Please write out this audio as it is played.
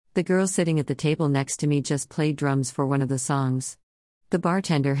The girl sitting at the table next to me just played drums for one of the songs. The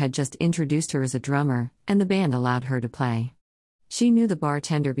bartender had just introduced her as a drummer, and the band allowed her to play. She knew the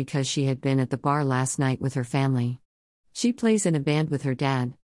bartender because she had been at the bar last night with her family. She plays in a band with her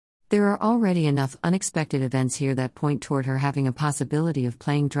dad. There are already enough unexpected events here that point toward her having a possibility of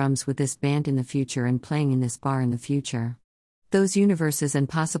playing drums with this band in the future and playing in this bar in the future. Those universes and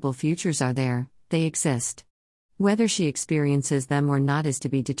possible futures are there, they exist. Whether she experiences them or not is to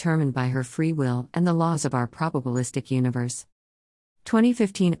be determined by her free will and the laws of our probabilistic universe.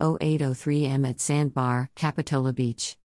 2015-08-03 M at Sandbar, Capitola Beach.